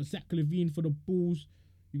 Then you got Zach LaVine for the Bulls.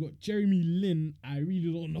 You got Jeremy Lin. I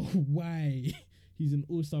really don't know why he's an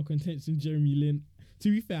All-Star contention, Jeremy Lin. To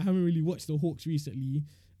be fair, I haven't really watched the Hawks recently,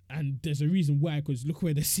 and there's a reason why, because look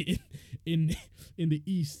where they're sitting in the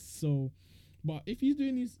East. So, but if he's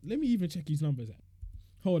doing these, let me even check his numbers out.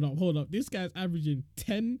 Hold up. This guy's averaging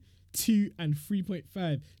 10, 2, and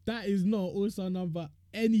 3.5. That is not All-Star number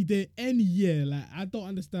any day, any year. Like, I don't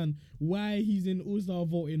understand why he's in All-Star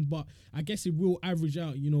voting, but I guess it will average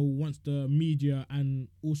out, once the media and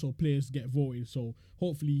also players get voted. So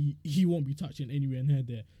hopefully he won't be touching anywhere near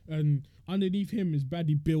there. And underneath him is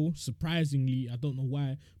Bradley Beal. Surprisingly, I don't know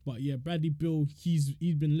why, but yeah, Bradley Beal, he's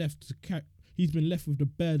been left with the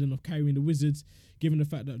burden of carrying the Wizards, given the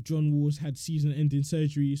fact that John Wall's had season-ending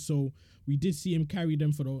surgery. So we did see him carry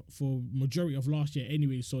them for majority of last year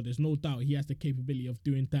anyway. So there's no doubt he has the capability of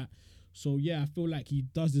doing that. So yeah, I feel like he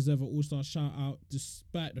does deserve an All-Star shout out,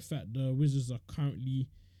 despite the fact the Wizards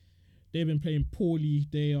they've been playing poorly.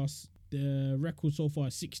 The record so far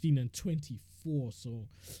is 16 and 24. So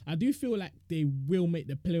I do feel like they will make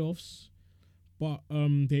the playoffs. But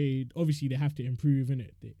they have to improve,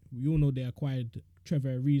 innit? We all know they acquired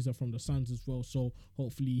Trevor Ariza from the Suns as well, so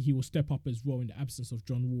hopefully he will step up as well in the absence of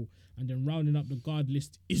John Wall. And then rounding up the guard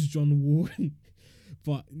list is John Wall.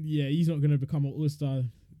 But yeah, he's not going to become an All-Star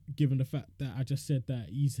given the fact that I just said that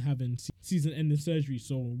he's having season-ending surgery,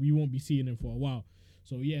 so we won't be seeing him for a while.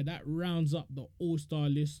 So yeah, that rounds up the All-Star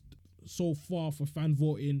list so far for fan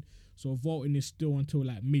voting. So voting is still until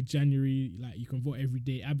like mid-January. Like, you can vote every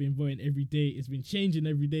day. I've been voting every day. It's been changing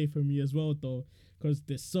every day for me as well, though, because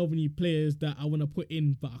there's so many players that I want to put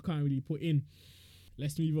in, but I can't really put in.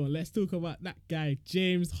 Let's move on. Let's talk about that guy,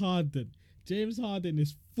 James Harden. James Harden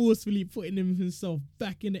is forcefully putting himself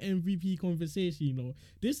back in the MVP conversation.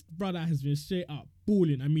 This brother has been straight up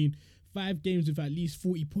balling. I mean, 5 games with at least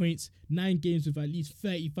 40 points, 9 games with at least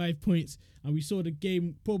 35 points. And we saw the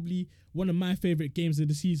game, probably one of my favourite games of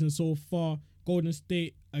the season so far, Golden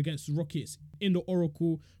State against the Rockets in the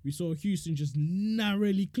Oracle. We saw Houston just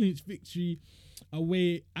narrowly clinch victory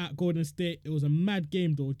away at Golden State. It was a mad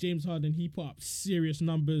game though. James Harden, he put up serious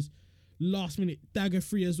numbers. Last minute dagger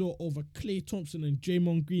free as well over Klay Thompson and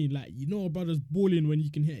Draymond Green. Like, a brother's balling when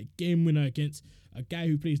you can hit a game winner against a guy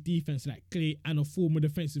who plays defense like Klay and a former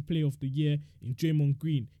defensive player of the year in Draymond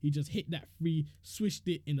Green. He just hit that free, switched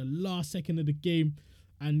it in the last second of the game.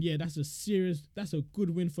 And yeah, that's a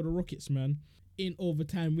good win for the Rockets, man. In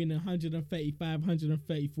overtime, winning 135,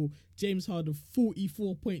 134. James Harden,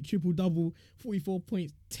 44-point triple-double, 44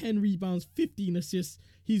 points, 10 rebounds, 15 assists.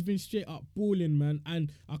 He's been straight up balling, man.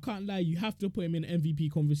 And I can't lie, you have to put him in the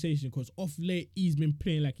MVP conversation, because off late, he's been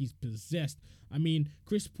playing like he's possessed. I mean,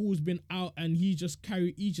 Chris Paul's been out and he just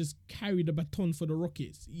carried the baton for the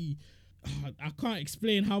Rockets. I can't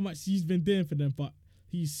explain how much he's been doing for them, but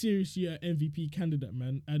he's seriously an MVP candidate,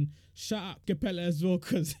 man. And shout out Capella as well,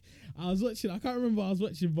 because I was watching, I can't remember what I was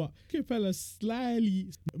watching, but Capella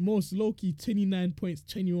slyly most low-key 29 points,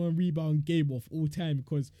 21 rebound game of all time,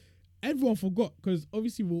 because everyone forgot, because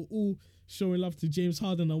obviously we're all showing love to James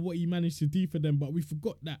Harden and what he managed to do for them, but we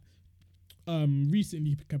forgot that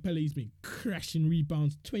recently Capella, he's been crashing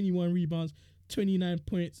rebounds, 21 rebounds, 29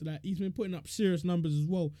 points. Like, he's been putting up serious numbers as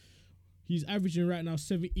well. He's averaging right now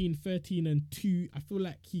 17, 13 and 2. I feel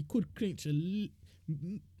like he could clinch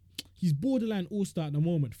he's borderline all-star at the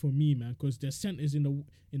moment for me, man, because there's centers in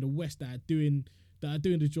the West that are doing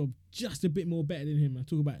the job just a bit more better than him. I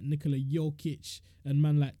talk about Nikola Jokic and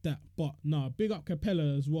man like that. But nah, big up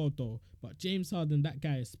Capella as well though. But James Harden, that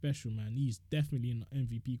guy is special, man. He's definitely in the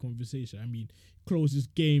MVP conversation. I mean, closes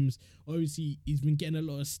games. Obviously, he's been getting a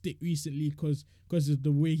lot of stick recently because of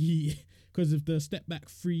the way because of the step back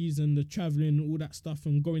threes and the traveling and all that stuff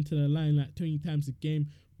and going to the line like 20 times a game.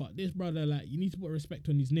 But this brother, like, you need to put respect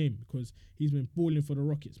on his name because he's been balling for the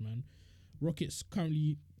Rockets, man. Rockets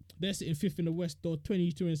currently, they're sitting 5th in the West though,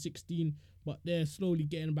 22 and 16, but they're slowly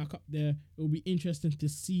getting back up there. It'll be interesting to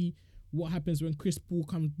see what happens when Chris Paul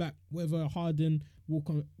comes back, whether Harden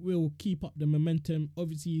will keep up the momentum.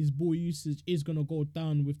 Obviously, his ball usage is going to go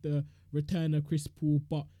down with the return of Chris Paul,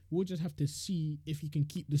 but we'll just have to see if he can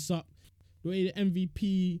keep this up. The way the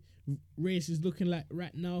MVP race is looking like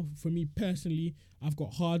right now, for me personally, I've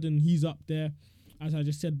got Harden, he's up there. As I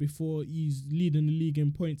just said before, he's leading the league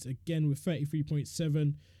in points again with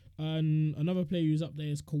 33.7. And another player who's up there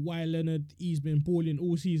is Kawhi Leonard. He's been balling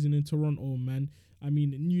all season in Toronto, man. I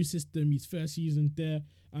mean, new system, his first season there.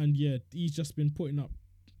 And yeah, he's just been putting up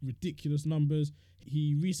ridiculous numbers.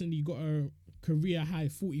 He recently got a career high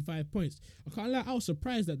 45 points. I can't lie, I was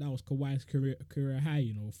surprised that was Kawhi's career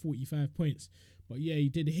high, 45 points. But yeah, he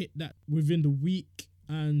did hit that within the week.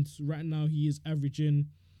 And right now he is averaging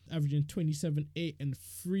 27, 8 and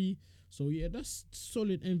 3. So yeah, that's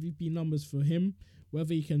solid MVP numbers for him.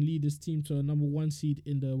 Whether he can lead his team to a number 1 seed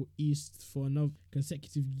in the East for another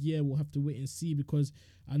consecutive year, we'll have to wait and see, because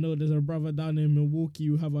I know there's a brother down in Milwaukee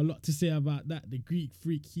who have a lot to say about that. The Greek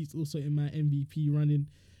Freak, he's also in my MVP running.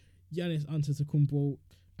 Giannis Antetokounmpo,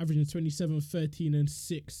 averaging 27, 13 and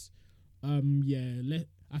 6.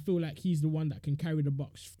 I feel like he's the one that can carry the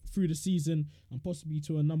Bucks through the season and possibly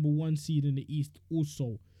to a number 1 seed in the East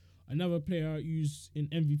also. Another player who's in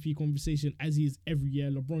MVP conversation, as he is every year,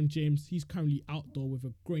 LeBron James. He's currently out though with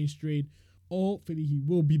a groin strain. Hopefully he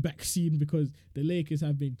will be back soon, because the Lakers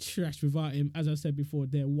have been trashed without him. As I said before,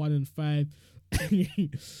 they're 1-5.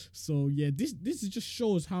 So yeah, this just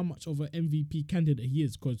shows how much of an MVP candidate he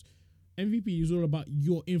is, because MVP is all about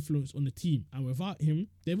your influence on the team, and without him,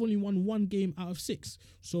 they've only won 1 game out of 6.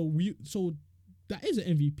 So that is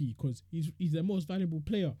an MVP, because he's the most valuable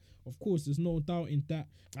player. Of course, there's no doubt in that.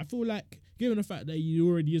 I feel like, given the fact that he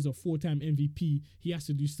already is a 4-time MVP, he has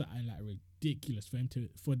to do something like ridiculous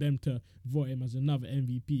for them to vote him as another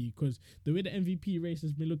MVP. Because the way the MVP race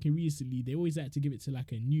has been looking recently, they always like to give it to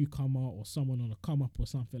like a newcomer or someone on a come up or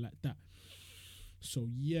something like that. So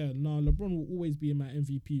yeah, LeBron will always be in my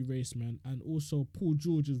MVP race, man. And also Paul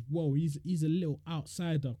George as well. He's a little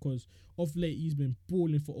outsider, because of late he's been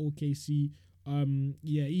balling for OKC.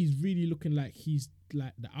 He's really looking like he's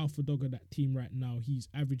like the alpha dog of that team right now. He's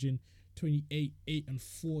averaging 28, 8 and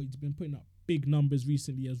 4. He's been putting up big numbers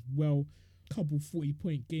recently as well. Couple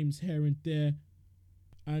 40-point games here and there.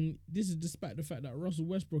 And this is despite the fact that Russell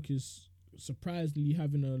Westbrook is surprisingly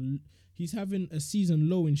having a season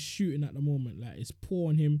low in shooting at the moment. Like, it's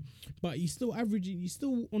poor on him, but he's still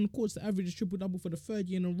on course to average a triple-double for the 3rd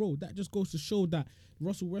year in a row. That just goes to show that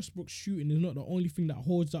Russell Westbrook's shooting is not the only thing that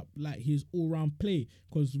holds up like his all-round play,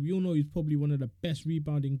 because we all know he's probably one of the best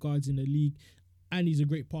rebounding guards in the league, and he's a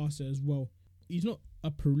great passer as well. He's not a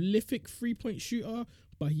prolific 3-point shooter,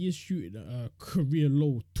 but he is shooting a career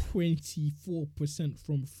low 24%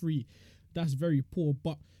 from 3. That's very poor.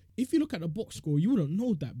 But if you look at the box score, you wouldn't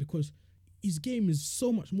know that, because his game is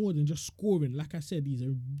so much more than just scoring. Like I said, he's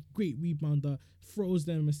a great rebounder, throws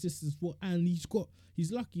them assists as well, and he's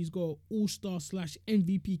lucky he's got all-star /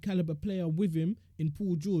 MVP caliber player with him in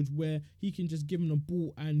Paul George, where he can just give him the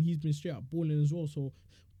ball and he's been straight up balling as well. So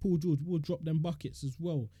Paul George will drop them buckets as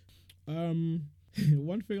well.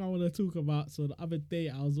 One thing I want to talk about, so the other day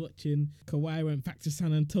I was watching, Kawhi went back to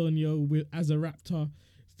San Antonio as a Raptor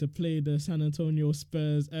to play the San Antonio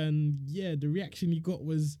Spurs, and yeah, the reaction he got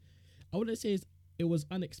was, I wouldn't say it was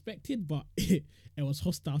unexpected, but it was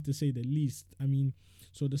hostile to say the least. I mean,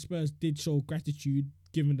 So the Spurs did show gratitude,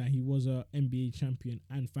 given that he was a NBA champion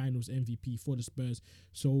and Finals MVP for the Spurs.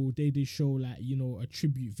 So they did show a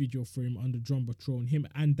tribute video for him on the Jumbotron. Him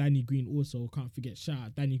and Danny Green also, can't forget, shout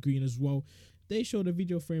out Danny Green as well. They showed a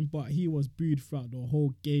video for him, but he was booed throughout the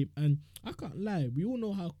whole game. And I can't lie, we all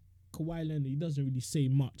know how Kawhi Leonard, he doesn't really say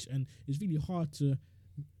much, and it's really hard to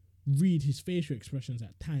read his facial expressions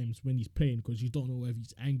at times when he's playing, because you don't know whether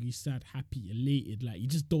he's angry, sad, happy, elated. You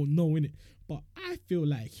just don't know, innit? But I feel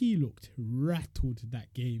like he looked rattled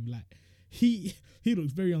that game. He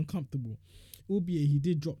looked very uncomfortable. Albeit he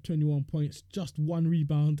did drop 21 points, just 1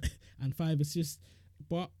 rebound and 5 assists.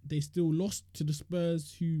 But they still lost to the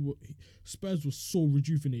Spurs, Spurs were so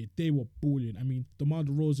rejuvenated. They were balling. I mean, DeMar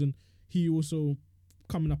DeRozan, he also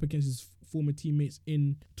coming up against his former teammates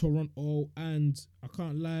in Toronto, and I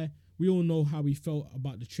can't lie, we all know how he felt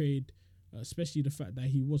about the trade, especially the fact that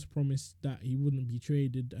he was promised that he wouldn't be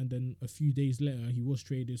traded, and then a few days later he was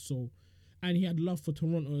traded. So, and he had love for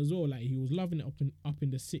Toronto as well. He was loving it up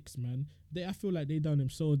in the six, man. I feel like they done him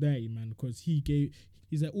so dirty, man, because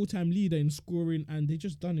he's an all-time leader in scoring, and they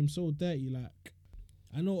just done him so dirty.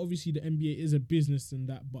 I know obviously the NBA is a business and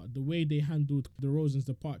that, but the way they handled DeRozan's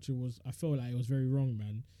departure I felt like it was very wrong,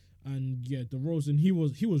 man. And yeah, DeRozan, he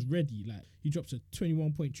was ready. He drops a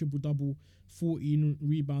 21-point triple-double, 14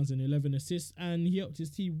 rebounds and 11 assists, and he helped his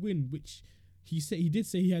team win, which he did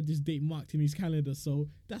say he had this date marked in his calendar. So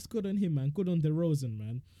that's good on him, man. Good on DeRozan,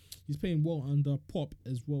 man. He's playing well under Pop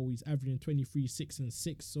as well. He's averaging 23, 6 and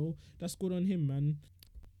 6. So that's good on him, man.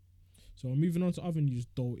 So moving on to other news,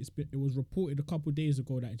 though, it was reported a couple of days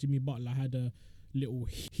ago that Jimmy Butler had a little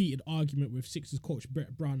heated argument with Sixers coach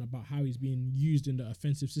Brett Brown about how he's being used in the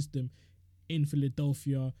offensive system in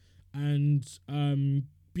Philadelphia. And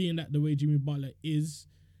being that the way Jimmy Butler is,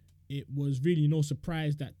 it was really no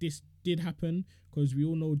surprise that this did happen, because we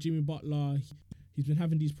all know Jimmy Butler, he's been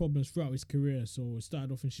having these problems throughout his career. So it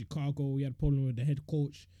started off in Chicago, he had a problem with the head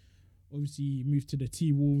coach. Obviously, he moved to the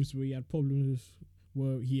T-Wolves,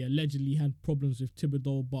 where he allegedly had problems with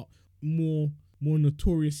Thibodeau, but more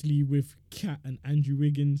notoriously with Cat and Andrew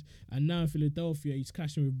Wiggins. And now in Philadelphia, he's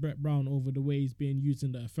clashing with Brett Brown over the way he's being used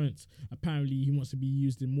in the offense. Apparently, he wants to be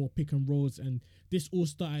used in more pick and rolls, and this all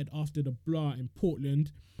started after the blah in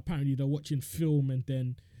Portland. Apparently, they're watching film, and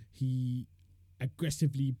then he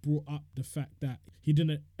aggressively brought up the fact that he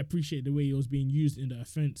didn't appreciate the way he was being used in the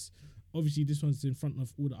offense. Obviously, this one's in front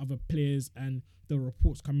of all the other players, and the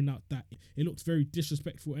reports coming out that it looked very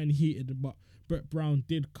disrespectful and heated. But Brett Brown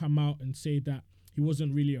did come out and say that he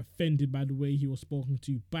wasn't really offended by the way he was spoken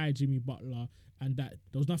to by Jimmy Butler, and that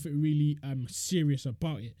there was nothing really serious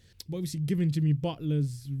about it. But obviously, given Jimmy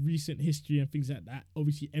Butler's recent history and things like that,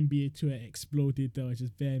 obviously NBA Twitter exploded. There was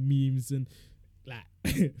just bare memes and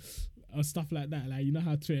stuff like that. You know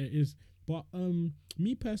how Twitter is. But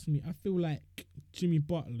me personally, I feel like Jimmy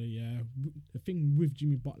Butler, the thing with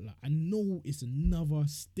Jimmy Butler, I know it's another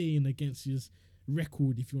stain against his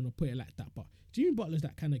record, if you want to put it like that, but Jimmy Butler's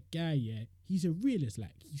that kind of guy, he's a realist.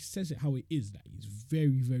 He says it how it is. He's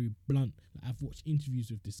very, very blunt. I've watched interviews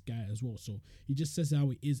with this guy as well, so he just says it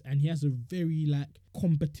how it is, and he has a very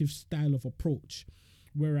combative style of approach,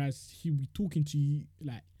 whereas he'll be talking to you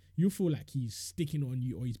you feel like he's sticking on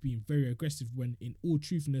you or he's being very aggressive, when in all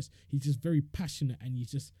truthness, he's just very passionate, and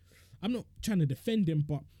I'm not trying to defend him,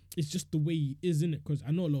 but it's just the way he is, innit? Because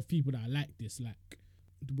I know a lot of people that are like this,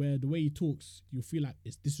 where the way he talks, you feel like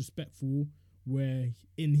it's disrespectful, where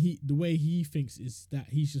the way he thinks is that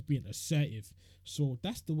he's just being assertive. So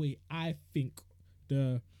that's the way I think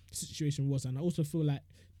the situation was, and I also feel like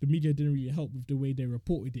the media didn't really help with the way they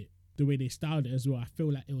reported it, the way they styled it as well. I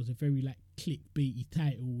feel like it was a very clickbaity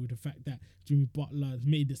title, with the fact that Jimmy Butler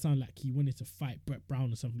made it sound like he wanted to fight Brett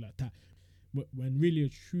Brown or something like that, when really or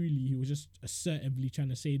truly he was just assertively trying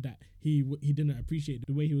to say that he didn't appreciate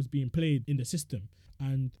the way he was being played in the system.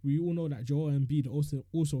 And we all know that Joel Embiid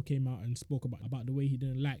also came out and spoke about the way he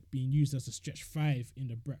didn't like being used as a stretch 5 in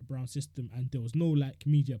the Brett Brown system, and there was no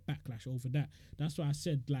media backlash over that. That's why I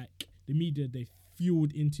said the media, they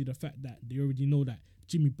fueled into the fact that they already know that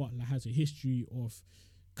Jimmy Butler has a history of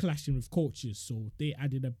clashing with coaches, so they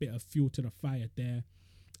added a bit of fuel to the fire there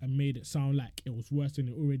and made it sound like it was worse than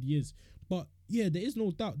it already is. But yeah, there is no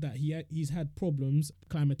doubt that he's had problems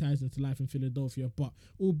acclimatizing to life in Philadelphia, but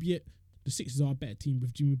albeit the Sixers are a better team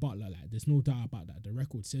with Jimmy Butler. There's no doubt about that. The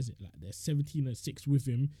record says it. They're 17-6 with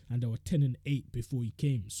him, and they were 10-8 before he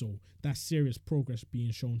came. So that's serious progress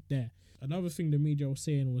being shown there. Another thing the media was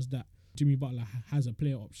saying was that Jimmy Butler has a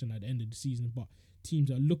player option at the end of the season, but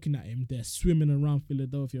teams are looking at him. They're swimming around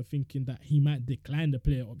Philadelphia thinking that he might decline the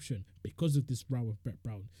player option because of this row with Brett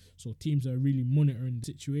Brown. So teams are really monitoring the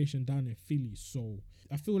situation down in Philly. So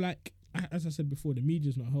I feel like, as I said before, the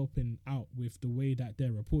media's not helping out with the way that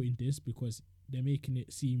they're reporting this, because they're making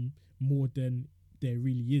it seem more than there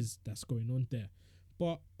really is that's going on there.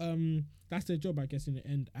 But that's their job, I guess, in the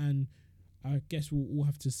end. And I guess we'll all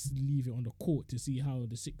have to leave it on the court to see how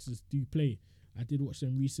the Sixers do play. I did watch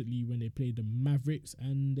them recently when they played the Mavericks,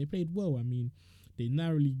 and they played well. I mean, they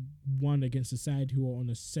narrowly won against a side who are on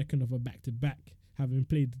a second of a back-to-back, having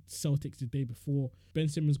played Celtics the day before. Ben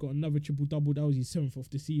Simmons got another triple-double. That was his 7th of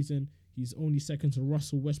the season. He's only second to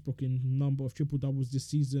Russell Westbrook in number of triple-doubles this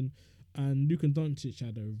season. And Luka Doncic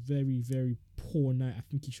had a very, very poor night. I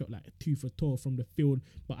think he shot like 2 for 12 from the field.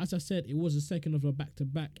 But as I said, it was a second of a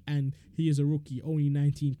back-to-back, and he is a rookie, only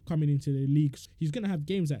 19, coming into the league. He's going to have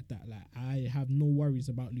games like that. Like, I have no worries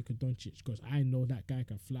about Luka Doncic, because I know that guy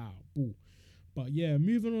can fly out ball. But yeah,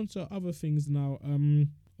 moving on to other things now.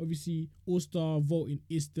 Obviously, All-Star voting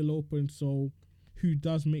is still open, so who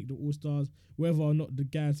does make the All-Stars, whether or not the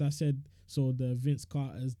guys I said, so the Vince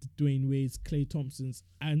Carters, the Dwayne Wades, Klay Thompsons,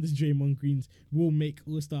 and the Draymond Greens will make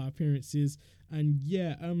All-Star appearances. And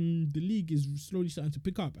yeah, the league is slowly starting to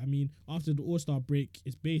pick up. I mean, after the All-Star break,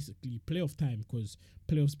 it's basically playoff time, because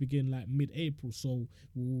playoffs begin like mid-April. So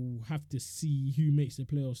we'll have to see who makes the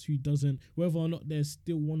playoffs, who doesn't, whether or not there's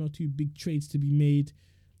still 1 or 2 big trades to be made.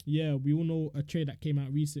 Yeah, we all know a trade that came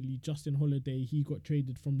out recently. Justin Holiday, he got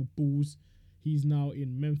traded from the Bulls. He's now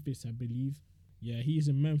in Memphis, I believe. Yeah, he's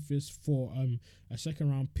in Memphis for a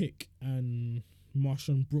second-round pick and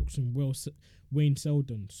Marshawn Brooks and Wayne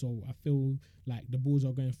Selden. So I feel like the Bulls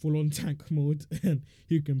are going full-on tank mode, and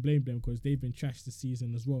who can blame them, because they've been trashed this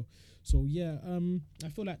season as well. So yeah, I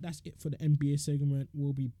feel like that's it for the NBA segment.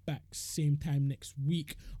 We'll be back same time next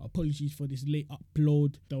week. Apologies for this late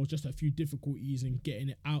upload. There was just a few difficulties in getting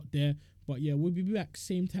it out there. But yeah, we'll be back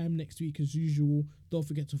same time next week as usual. Don't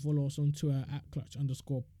forget to follow us on Twitter at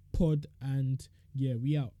 @clutch_pod. And yeah,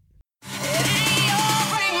 we out.